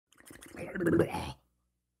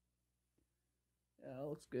Yeah,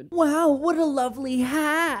 looks good. Wow, what a lovely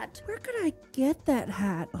hat. Where could I get that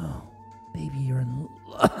hat? Oh, baby, you're in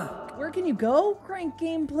luck. Where can you go?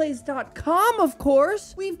 CrankGameplays.com, of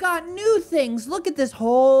course. We've got new things. Look at this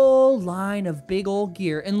whole line of big old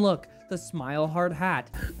gear. And look, the Smile Heart hat.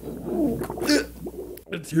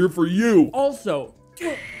 It's here for you. Also,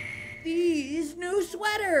 these new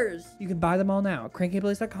sweaters. You can buy them all now at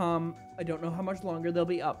CrankGameplays.com. I don't know how much longer they'll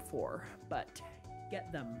be up for, but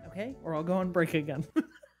get them, okay? Or I'll go on break again.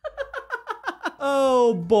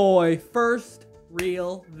 Oh boy, first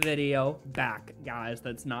real video back, guys.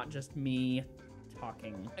 That's not just me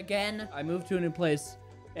talking. Again, I moved to a new place.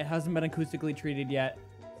 It hasn't been acoustically treated yet,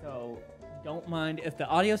 so don't mind if the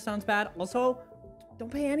audio sounds bad. Also,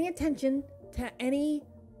 don't pay any attention to any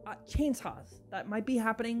chainsaws that might be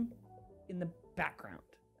happening in the background,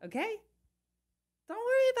 okay? Don't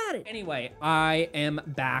worry about it. Anyway, I am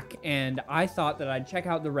back, and I thought that I'd check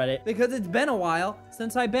out the Reddit because it's been a while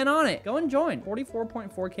since I've been on it. Go and join.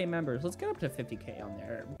 44.4K members. Let's get up to 50K on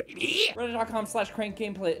there, baby.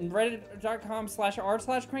 Reddit.com/CrankGameplays and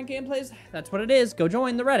Reddit.com/r/CrankGameplays. That's what it is. Go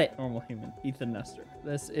join the Reddit. Normal human. Ethan Nestor.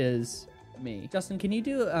 This is me. Justin, can you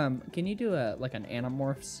do a like an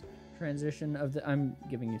Animorphs transition of the... I'm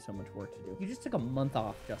giving you so much work to do. You just took a month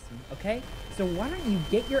off, Justin, okay? So why don't you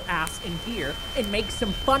get your ass in here and make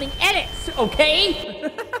some funny edits,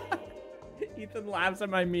 okay? Ethan laughs at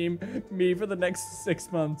my meme, me for the next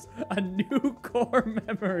 6 months. A new core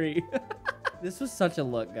memory. This was such a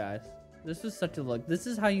look, guys. This was such a look. This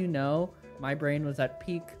is how you know my brain was at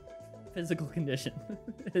peak physical condition.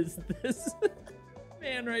 Is this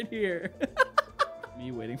man right here.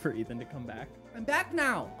 Me waiting for Ethan to come back. I'm back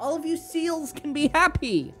now. All of you seals can be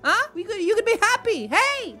happy. Huh? You can be happy.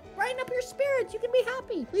 Hey, brighten up your spirits. You can be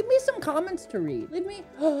happy. Leave me some comments to read. Leave me...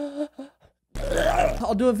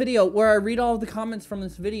 I'll do a video where I read all of the comments from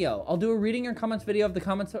this video. I'll do a reading your comments video of the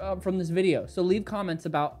comments from this video. So leave comments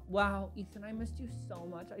about, wow, Ethan, I missed you so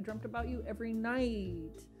much. I dreamt about you every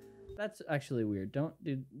night. That's actually weird.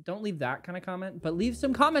 Don't leave that kind of comment, but leave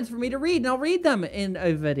some comments for me to read, and I'll read them in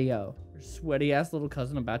a video. Your sweaty ass little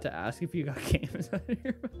cousin about to ask if you got games on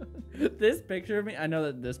your phone. This picture of me, I know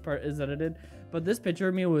that this part is edited, but this picture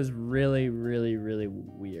of me was really, really, really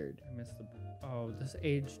weird. I missed the... Oh, this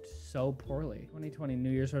aged so poorly. 2020 New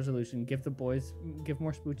Year's resolution: give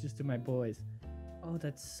more smooches to my boys. Oh,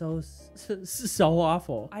 that's so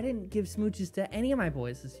awful. I didn't give smooches to any of my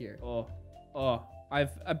boys this year. Oh.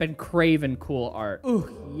 I've been craving cool art.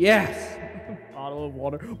 Ooh, yes. Bottle of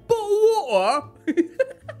water.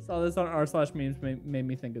 Saw this on r/memes, made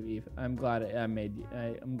me think of Eve. I'm glad I'm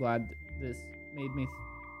glad this made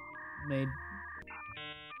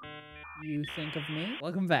you think of me.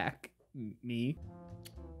 Welcome back, me.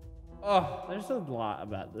 Oh, there's a lot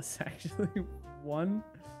about this actually. One,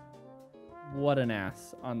 what an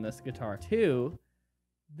ass on this guitar. Two,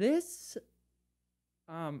 this.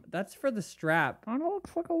 That's for the strap. Kind of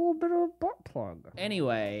looks like a little bit of a butt plug.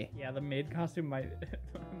 Anyway, yeah, the maid costume might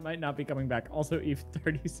not be coming back. Also, Eve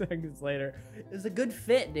 30 seconds later is a good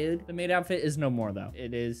fit, dude. The maid outfit is no more though.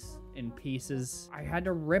 It is in pieces. I had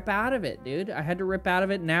to rip out of it, dude. I had to rip out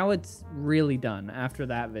of it. Now it's really done. After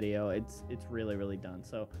that video, it's really, really done.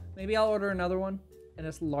 So maybe I'll order another one in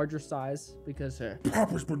a larger size because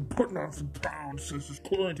Papa's been putting on some pounds since his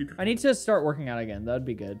quarantine. I need to start working out again. That'd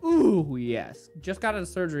be good. Ooh, yes. Just got out of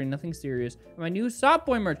surgery. Nothing serious. My new Soft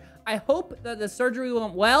Boy merch. I hope that the surgery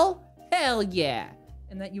went well. Hell yeah.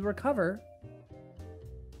 And that you recover.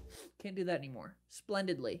 Can't do that anymore.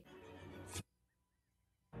 Splendidly.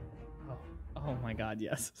 Oh my God,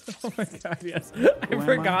 yes. Oh my God, yes. I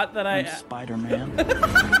forgot that I'm Spider-Man.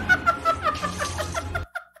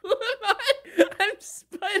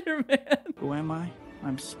 Spider-Man. Who am I?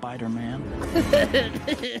 I'm Spider-Man.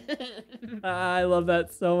 I love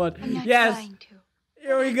that so much. I'm not yes. trying to.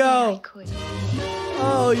 Here we go. I could.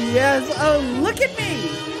 Oh, yes. Oh, look at me.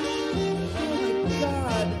 Oh, my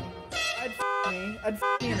God. I'd f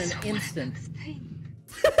me in an instant.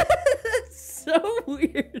 That's so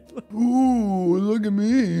weird. Ooh, look at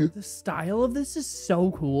me. The style of this is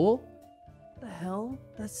so cool. What the hell?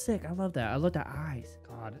 That's sick. I love that. I love the eyes.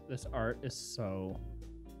 God, this art is so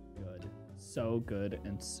good. So good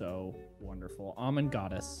and so wonderful. Almond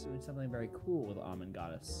Goddess. Doing something very cool with Almond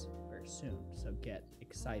Goddess very soon. So get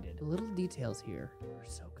excited. The little details here are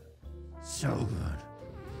so good. So good.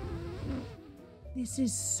 This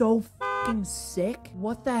is so fucking sick.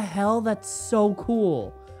 What the hell? That's so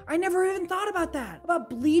cool. I never even thought about that. About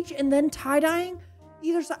bleach and then tie-dyeing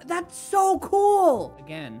either side. That's so cool.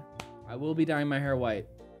 Again, I will be dyeing my hair white.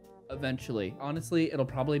 eventually. Honestly, it'll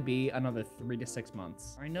probably be another 3 to 6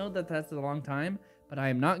 months. I know that that's a long time, but I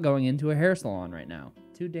am not going into a hair salon right now.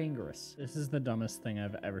 Too dangerous. This is the dumbest thing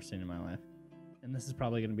I've ever seen in my life. And this is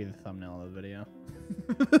probably going to be the thumbnail of the video.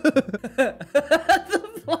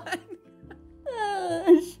 The flying.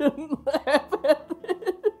 I shouldn't laugh at this.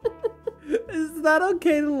 Is that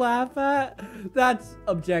okay to laugh at? That's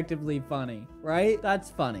objectively funny, right? That's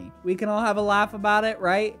funny. We can all have a laugh about it,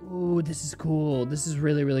 right? Ooh, this is cool. This is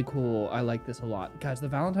really, really cool. I like this a lot. Guys, the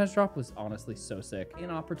Valentine's drop was honestly so sick.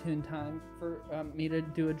 Inopportune time for me to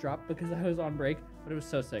do a drop because I was on break, but it was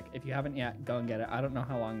so sick. If you haven't yet, go and get it. I don't know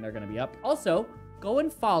how long they're going to be up. Also, go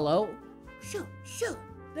and follow. Shoo.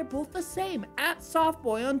 They're both the same.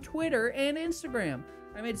 @Softboy on Twitter and Instagram.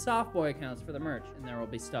 I made Softboy accounts for the merch, and there will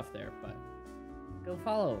be stuff there, but go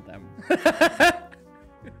follow them.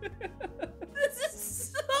 This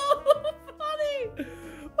is so funny.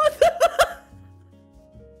 What the?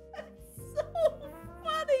 That's so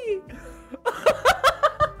funny.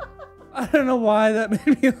 I don't know why that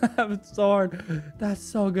made me laugh so hard. That's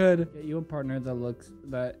so good.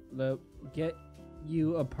 Get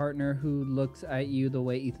you a partner who looks at you the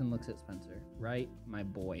way Ethan looks at Spencer, right? My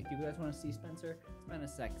boy. Do you guys want to see Spencer? It's been a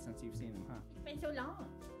sec since you've seen him, huh? It's been so long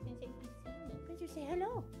since you've seen me. Could you say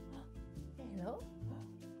hello? Say hello?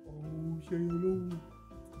 Oh, say hello.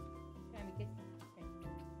 Can I have a kiss?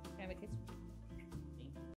 Can I have a kiss?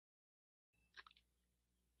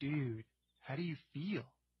 Dude, how do you feel?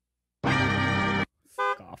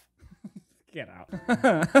 Fuck off. Get out.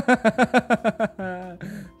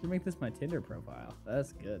 You make this my Tinder profile.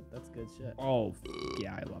 That's good. That's good shit. Oh,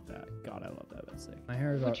 yeah, I love that. God, I love that. That's sick. My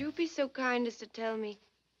hair is Would you be so kind as to tell me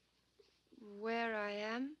where I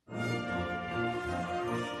am?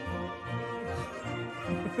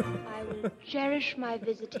 I will cherish my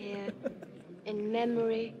visit here in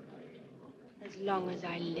memory as long as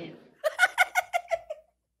I live.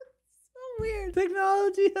 Weird.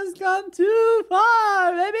 Technology has gone too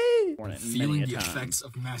far, baby. Feeling the effects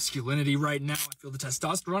of masculinity right now. I feel the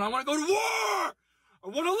testosterone. I want to go to war. I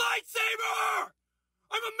want a lightsaber.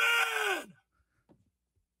 I'm a man.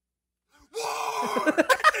 War. Get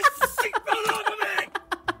this seatbelt off of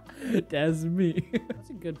me. That's me. That's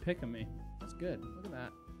a good pic of me. That's good. Look at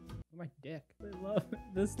that. Look at my dick. I love it.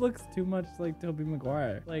 This looks too much like Tobey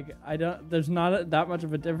Maguire. Like, there's not that much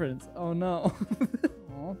of a difference. Oh no.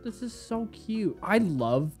 Oh, this is so cute. I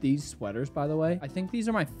love these sweaters, by the way. I think these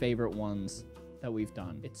are my favorite ones that we've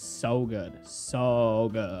done. It's so good.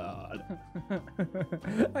 So good.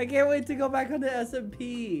 I can't wait to go back onto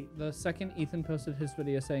SMP. The second Ethan posted his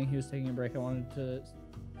video saying he was taking a break,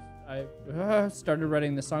 I started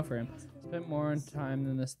writing this song for him. Spent more time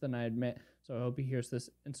than I admit. So I hope he hears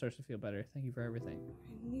this and starts to feel better. Thank you for everything.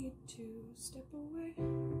 I need to step away.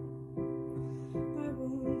 I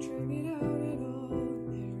won't drag it out at all.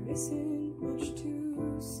 There isn't much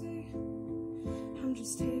to say. I'm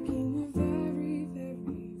just taking a very,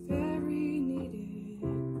 very, very needed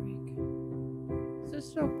break. This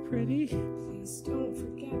is so pretty. Please don't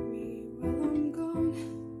forget me while I'm gone.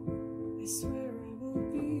 I swear I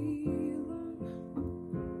won't be alone.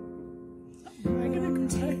 I'm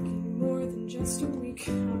taking more than just a week.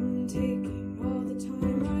 I'm taking all the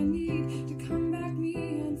time I need to come back me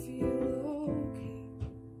and feel okay.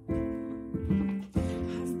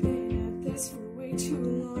 I've been at this for way too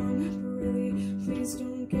long, but really, please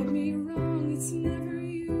don't get me wrong. It's never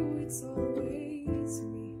you, it's always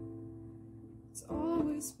me. It's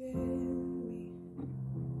always been me.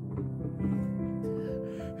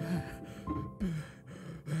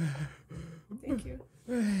 Thank you.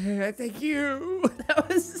 Thank you. That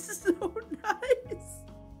was so nice.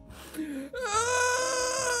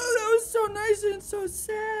 Oh, that was so nice and so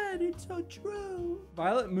sad. It's so true.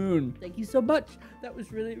 Violet Moon, thank you so much. That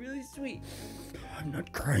was really, really sweet. I'm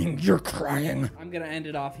not crying, you're crying. I'm going to end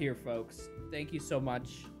it off here, folks. Thank you so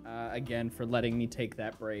much again for letting me take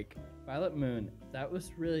that break. Violet Moon, that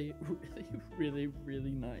was really, really, really,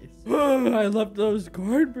 really nice. I love those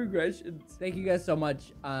chord progressions. Thank you guys so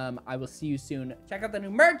much. I will see you soon. Check out the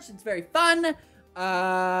new merch. It's very fun.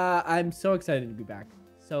 I'm so excited to be back.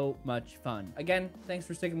 So much fun. Again, thanks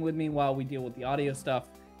for sticking with me while we deal with the audio stuff.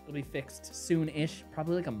 It'll be fixed soon-ish.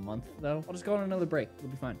 Probably like a month, though. I'll just go on another break. It'll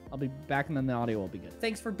be fine. I'll be back, and then the audio will be good.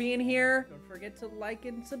 Thanks for being here. Don't forget to like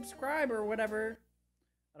and subscribe or whatever.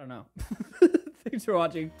 I don't know. Thanks for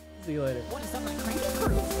watching. See you later. What is up, my cranky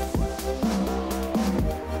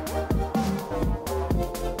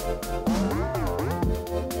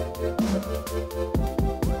crew?